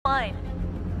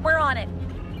on it.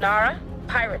 Nara,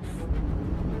 pirates.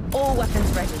 All weapons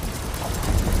ready.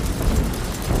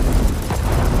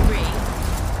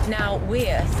 Now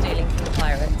we're stealing from the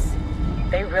pirates.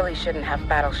 They really shouldn't have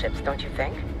battleships, don't you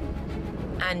think?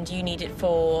 And you need it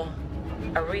for...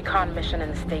 a recon mission in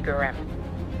the Steger Rim.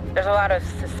 There's a lot of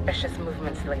suspicious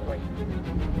movements lately.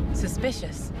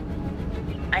 Suspicious?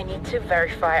 I need to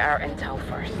verify our intel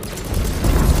first.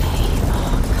 They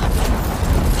are coming.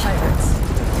 Pirates.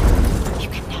 You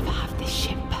can never have this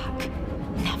ship back.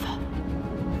 Never.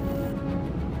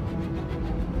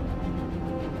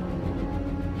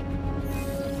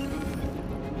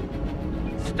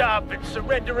 Stop and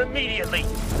surrender immediately!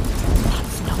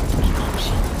 That's not an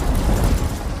option.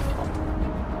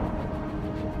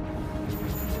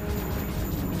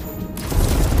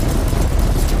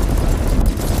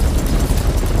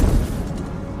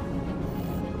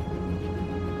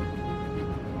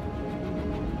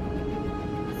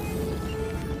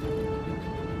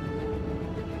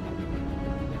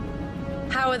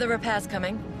 How are the repairs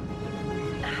coming?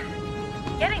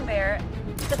 Getting there.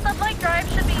 The sublight drive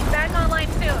should be back online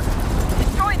soon.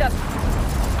 Destroy them!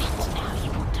 And now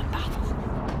you want to battle.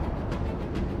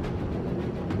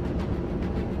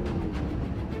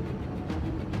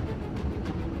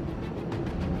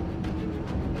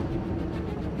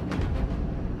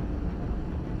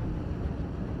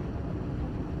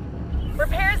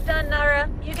 Repairs done, Nara.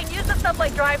 You can use the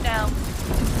sublight drive now.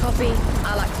 Copy.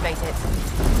 I'll activate it.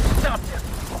 Stop them!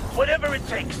 Whatever it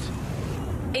takes!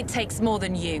 It takes more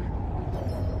than you.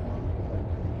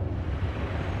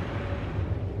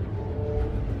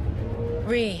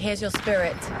 Ree, here's your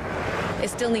spirit. It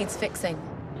still needs fixing.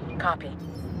 Copy.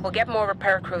 We'll get more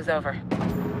repair crews over.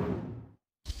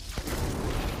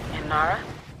 And Nara?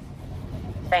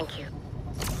 Thank you.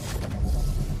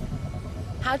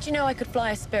 How'd you know I could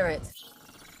fly a spirit?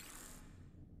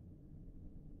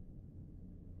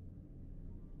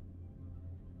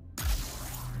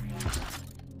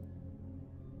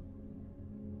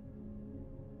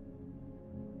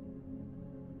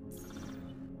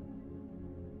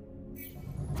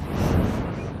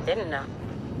 Didn't know.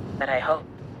 But I hope.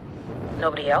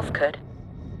 Nobody else could.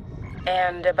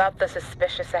 And about the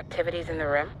suspicious activities in the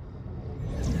Rim?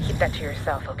 Keep that to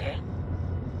yourself, okay?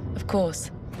 Of course.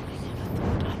 I never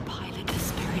thought I'd pilot a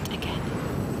spirit again.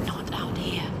 Not out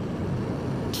here.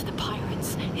 To the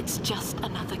pirates, it's just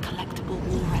another collectible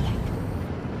war relic.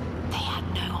 They had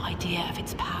no idea of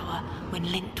its power when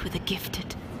linked with a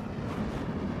gifted.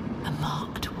 A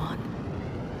marked one.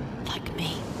 Like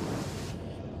me.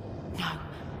 No.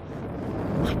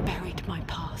 I buried my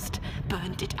past,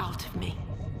 burned it out of me.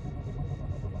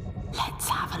 Let's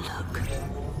have a look.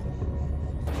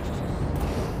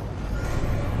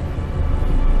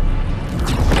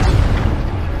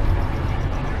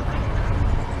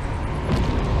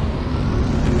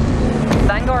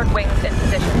 Vanguard wings in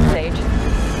position, Sage.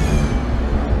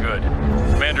 Good.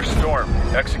 Commander Storm,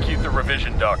 execute the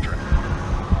revision doctrine.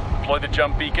 Deploy the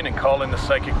jump beacon and call in the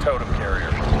psychic totem carrier.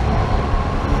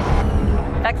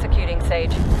 Executing,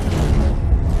 Sage.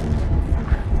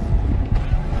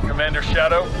 Commander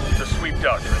Shadow, the sweep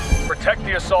doctrine. Protect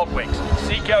the assault wings.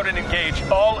 Seek out and engage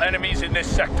all enemies in this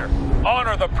sector.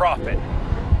 Honor the Prophet.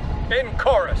 In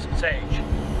chorus, Sage.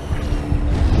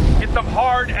 Hit them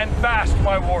hard and fast,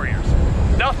 my warriors.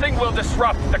 Nothing will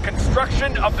disrupt the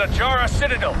construction of the Jara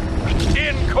Citadel.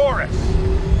 In chorus.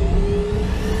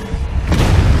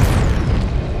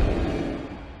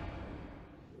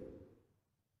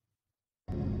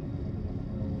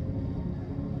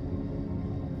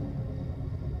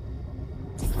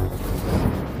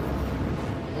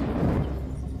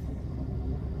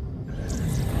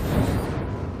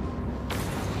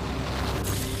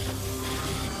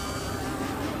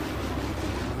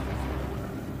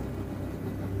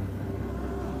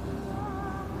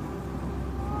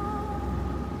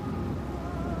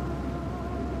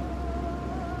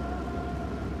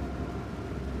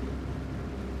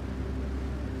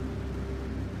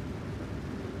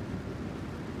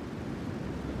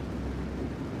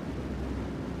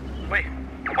 Wait.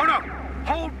 Oh no!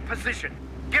 Hold position.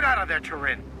 Get out of there,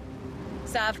 Turin.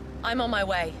 Sav, I'm on my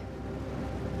way.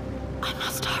 I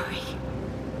must hurry.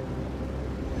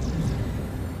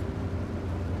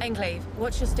 Enclave,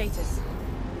 what's your status?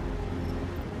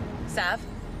 Sav?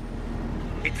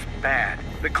 It's bad.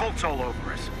 The cult's all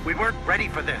over us. We weren't ready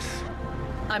for this.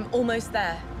 I'm almost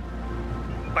there.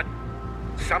 But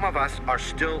some of us are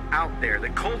still out there. The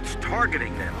cult's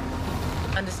targeting them.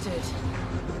 Understood.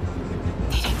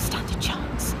 They don't stand a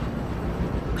chance.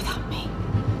 Without me.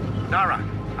 Nara,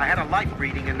 I had a life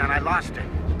reading and then I lost it.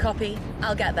 Copy.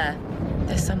 I'll get there.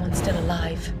 There's someone still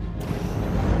alive.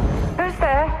 Who's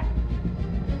there?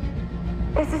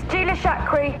 This is Gila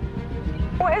Shakri.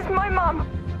 Where's my mum?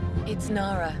 It's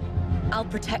Nara. I'll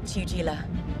protect you, Gila.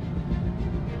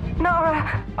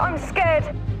 Nara, I'm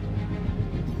scared.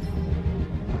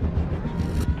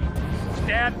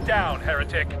 Stand down,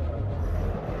 heretic.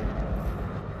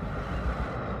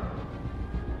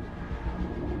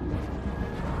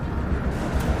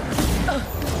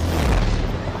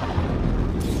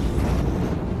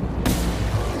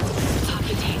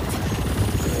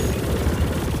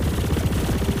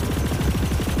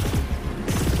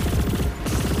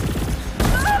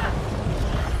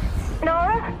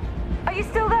 Nara, are you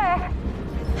still there?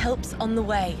 Help's on the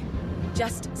way.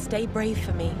 Just stay brave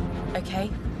for me,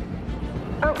 okay?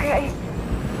 Okay.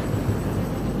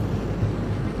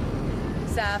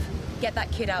 Sav, get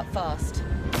that kid out fast.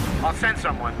 I'll send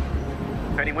someone.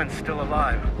 If anyone's still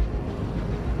alive.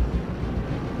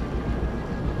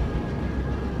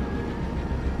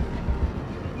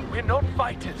 We're not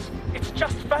fighters. It's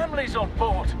just families on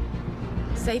board.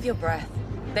 Save your breath.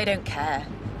 They don't care.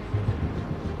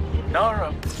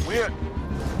 Nara,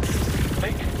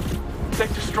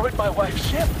 They've destroyed my wife's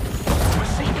ship.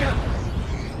 Masika.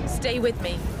 Stay with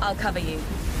me. I'll cover you.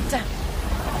 Damn.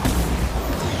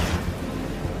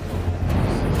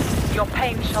 Your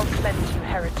pain shall cleanse you,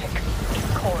 heretic. In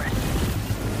chorus.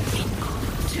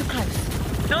 Too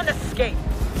close. None escape.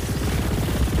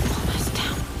 Almost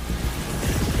down.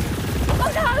 Oh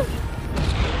no!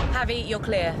 Javi, you're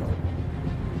clear.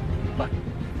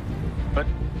 But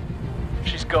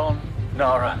she's gone,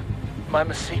 Nara. My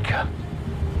Masika.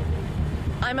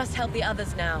 I must help the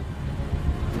others now.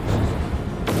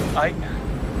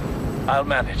 I'll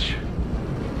manage.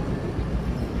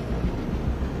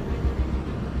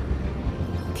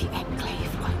 The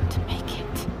Enclave won't make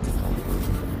it.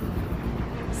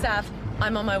 Sav,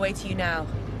 I'm on my way to you now.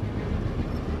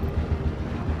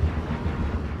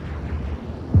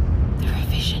 The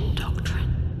revision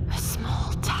doctrine. A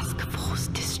small task force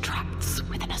distracts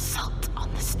with an assault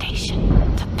on the station.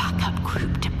 The backup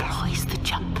group deploys the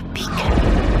jump beacon.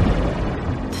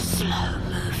 The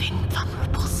slow-moving,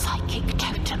 vulnerable psychic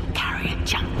totem carrier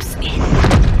jumps in.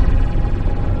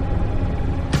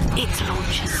 It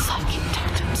launches psychic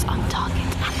totems on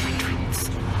target and retreats.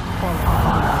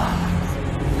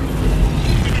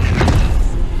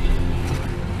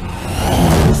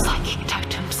 Psychic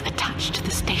totems attached to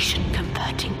the station,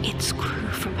 converting its crew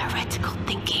from heretical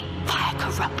thinking via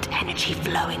corrupt energy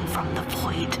flowing from the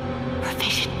void.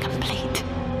 Revision complete.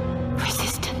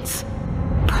 Resistance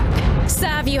broken.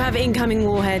 Sav, you have incoming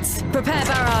warheads. Prepare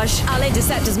barrage. I'll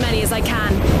intercept as many as I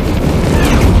can.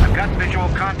 I've got visual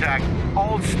contact.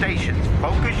 All stations,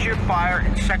 focus your fire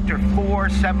in sector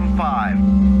 475.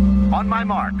 On my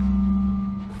mark.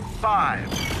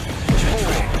 5, 4,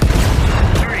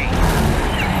 3,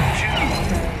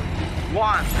 2,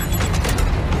 1.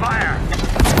 Fire!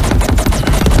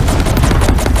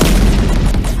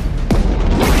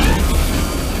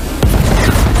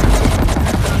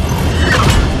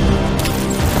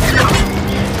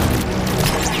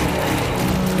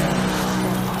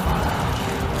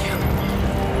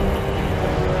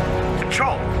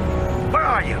 Control, where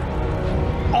are you?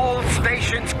 All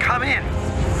stations come in.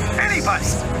 Anybody!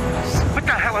 What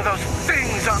the hell are those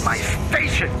things on my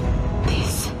station?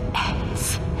 This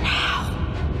ends now.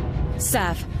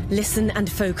 Sav, listen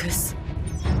and focus.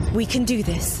 We can do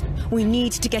this. We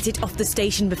need to get it off the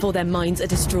station before their minds are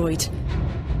destroyed.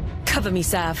 Cover me,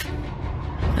 Sav.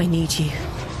 I need you.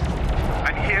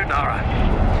 I'm here, Nara.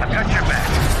 I've got your back.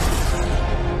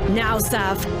 Now,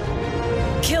 Sav.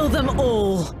 Kill them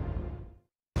all.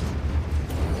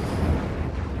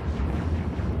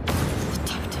 The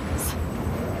totems.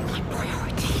 My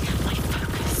priority, my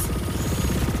focus.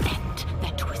 End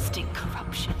their twisting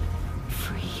corruption.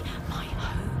 Free my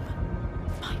home,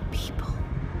 my people.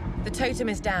 The totem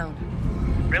is down.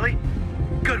 Really?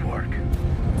 Good work.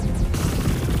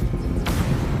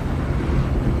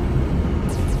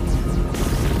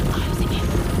 Closing in.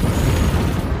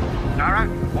 Nara,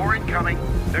 more incoming.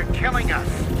 They're killing us.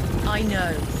 I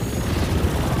know.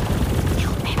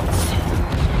 You'll end soon.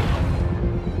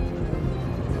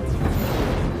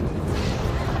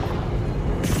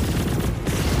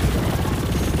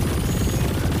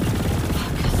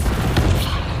 Focus.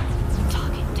 Flare.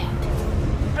 Target dead.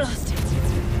 Blast it.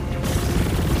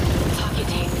 Target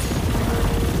hit.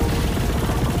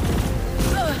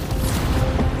 No.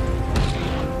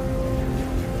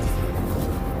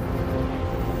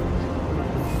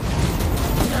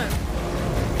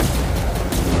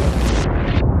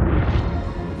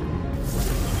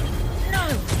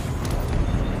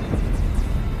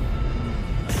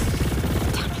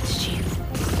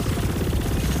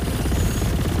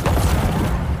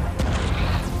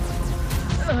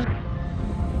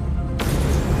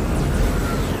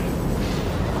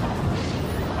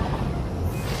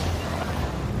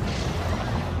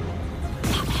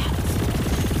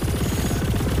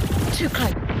 Too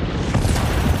close.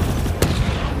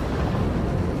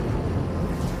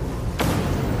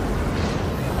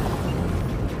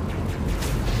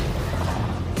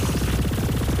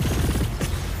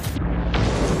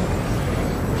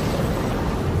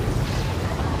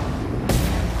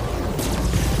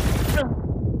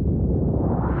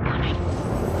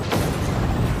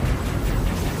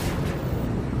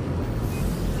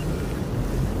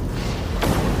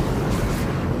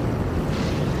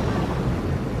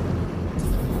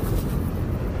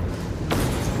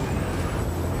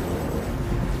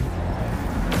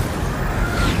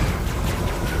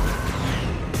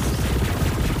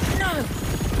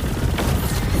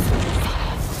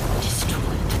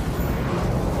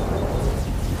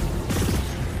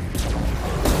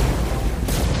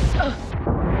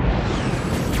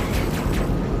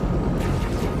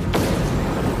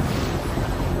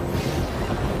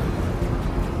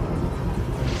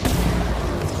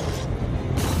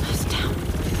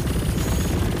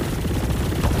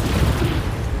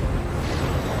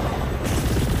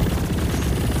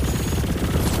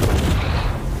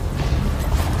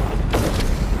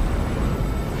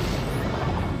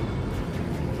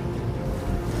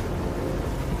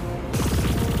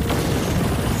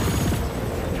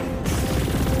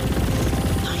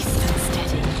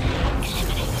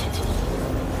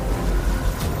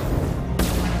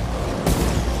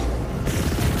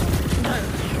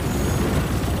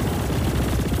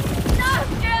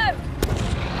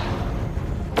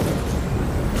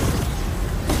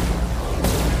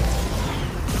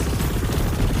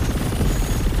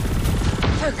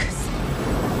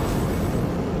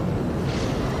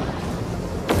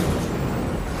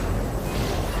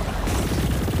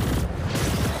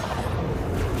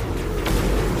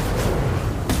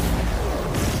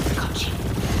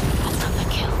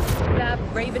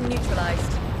 Raven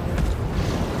neutralized.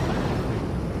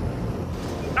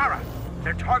 Nara,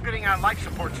 they're targeting our life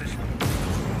support system.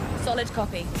 Solid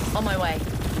copy. On my way.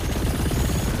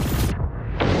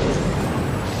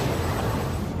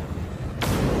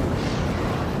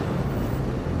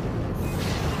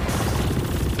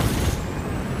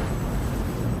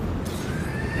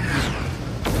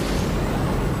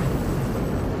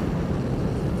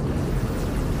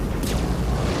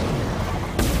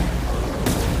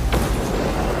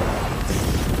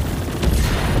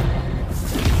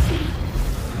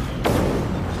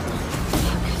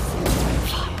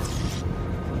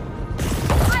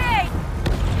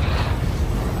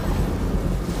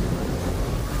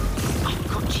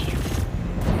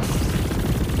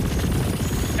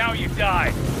 Now you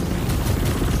die.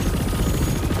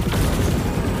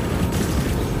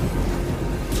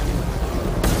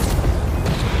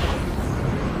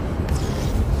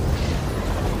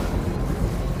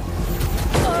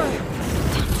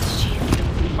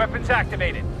 Weapons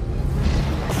activated.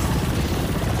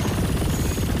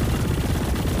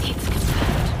 It's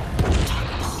confirmed.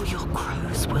 All your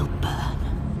crows will burn.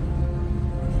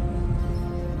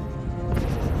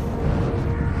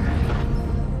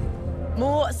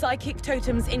 More psychic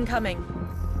totems incoming.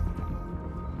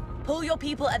 Pull your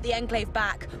people at the Enclave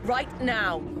back, right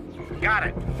now. Got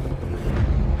it.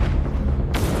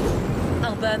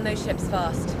 I'll burn those ships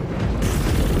fast.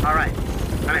 All right.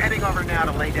 I'm heading over now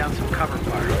to lay down some cover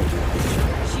fire.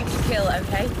 Shoot to kill,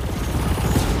 okay?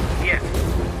 Yes.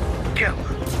 Kill.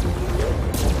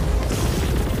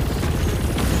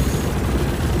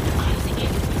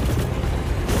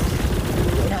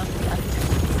 Now for the other.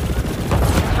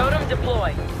 Totem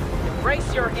deploy.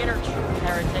 Embrace your energy,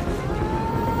 heretics.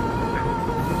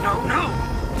 No, no!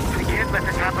 I can't let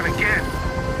this happen again.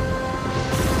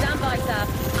 Stand by, Sav.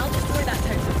 I'll destroy that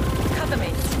totem. Cover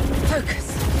me. Focus.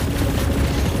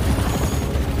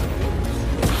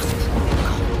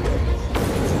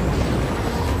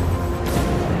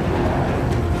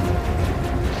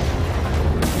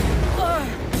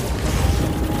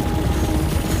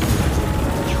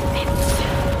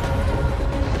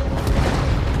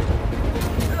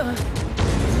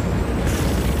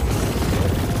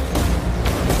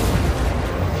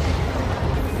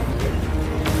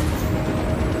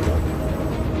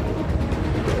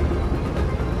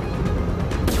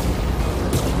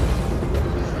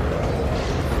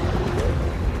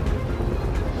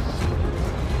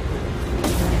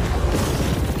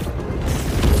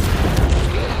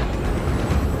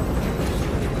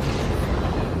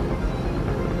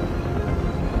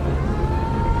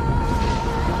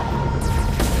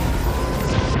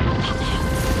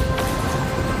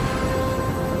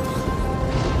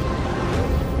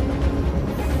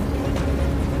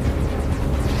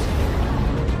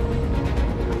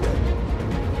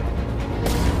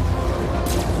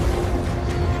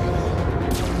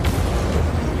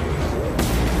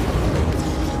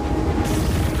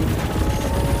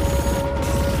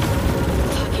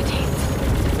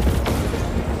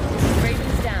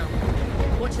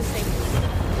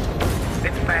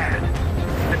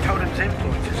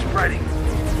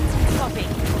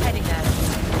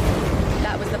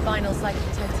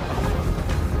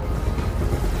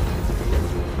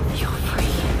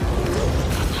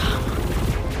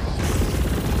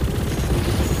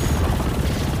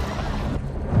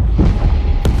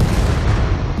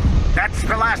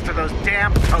 the last of those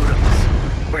damn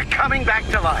totems. We're coming back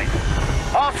to life.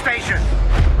 All stations,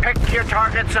 pick your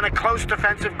targets in a close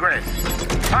defensive grid.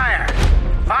 Fire!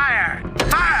 Fire!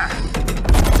 Fire!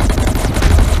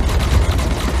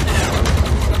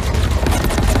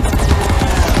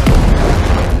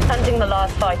 Hunting the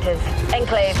last fighters.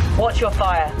 Enclave, watch your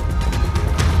fire.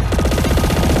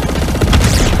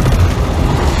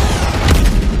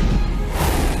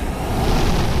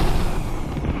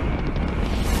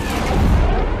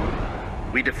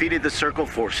 We defeated the Circle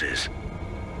forces,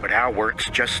 but our work's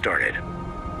just started.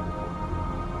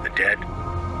 The dead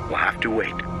will have to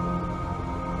wait.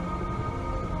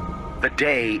 The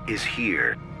day is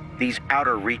here. These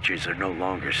outer reaches are no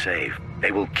longer safe.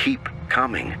 They will keep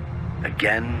coming,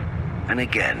 again and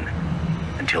again,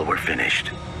 until we're finished,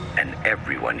 and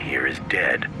everyone here is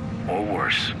dead, or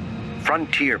worse.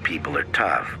 Frontier people are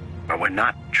tough, but we're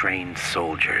not trained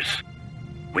soldiers.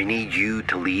 We need you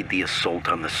to lead the assault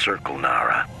on the Circle,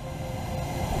 Nara.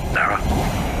 Nara?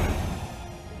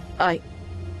 I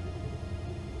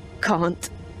can't.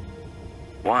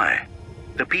 Why?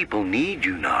 The people need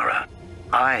you, Nara.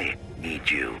 I need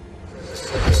you.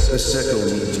 The Circle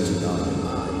needs you, Nara.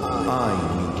 I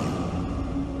need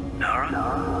you. Nara?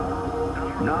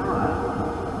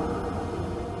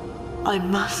 I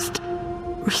must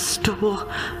restore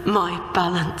my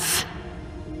balance.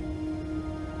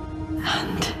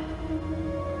 And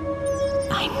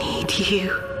I need you,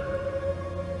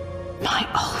 my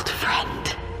old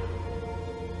friend.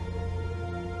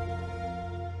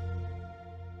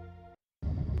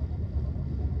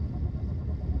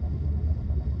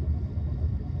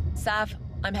 Sav,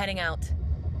 I'm heading out.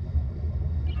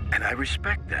 And I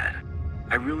respect that.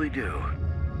 I really do.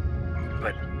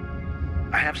 But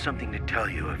I have something to tell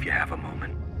you if you have a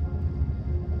moment.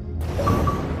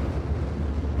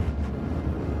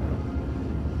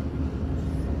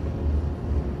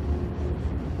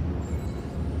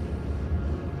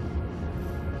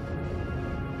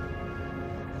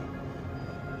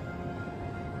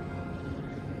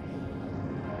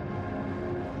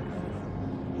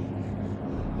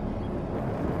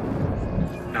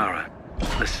 Nara,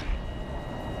 listen.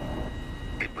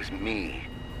 It was me.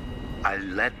 I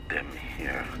led them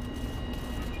here.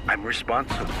 I'm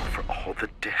responsible for all the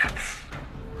deaths.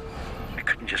 I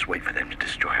couldn't just wait for them to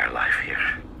destroy our life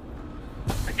here.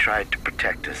 I tried to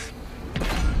protect us.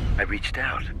 I reached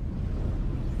out.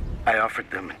 I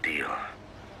offered them a deal.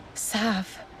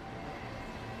 Sav,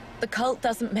 the cult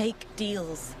doesn't make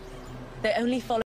deals. They only follow